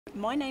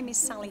My name is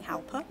Sally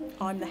Halper.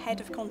 I'm the Head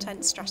of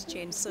Content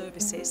Strategy and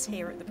Services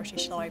here at the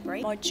British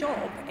Library. My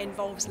job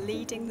involves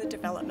leading the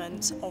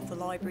development of the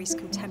library's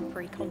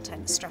contemporary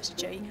content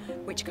strategy,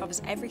 which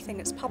covers everything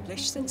that's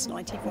published since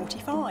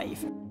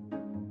 1945.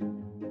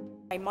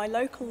 My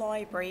local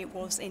library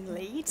was in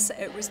Leeds.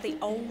 It was the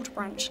old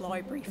branch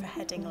library for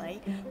Headingley,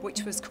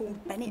 which was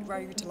called Bennett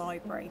Road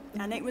Library,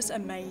 and it was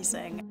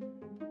amazing.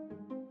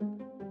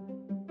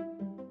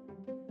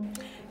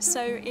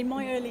 So in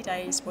my early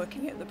days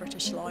working at the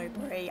British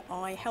Library,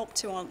 I helped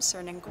to answer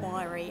an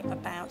inquiry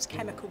about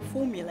chemical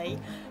formulae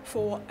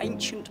for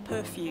ancient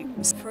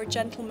perfumes for a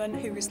gentleman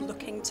who was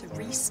looking to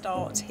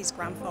restart his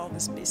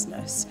grandfather's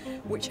business,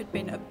 which had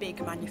been a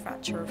big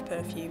manufacturer of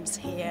perfumes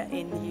here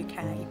in the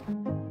UK.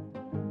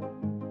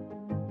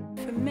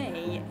 For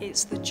me,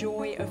 it's the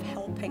joy of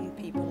helping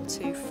people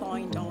to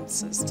find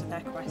answers to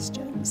their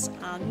questions,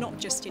 and not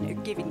just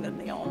giving them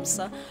the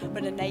answer,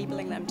 but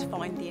enabling them to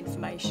find the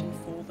information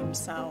for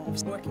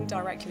themselves, working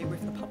directly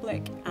with the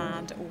public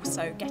and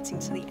also getting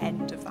to the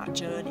end of that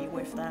journey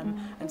with them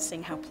and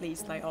seeing how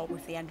pleased they are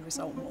with the end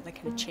result and what they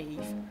can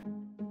achieve.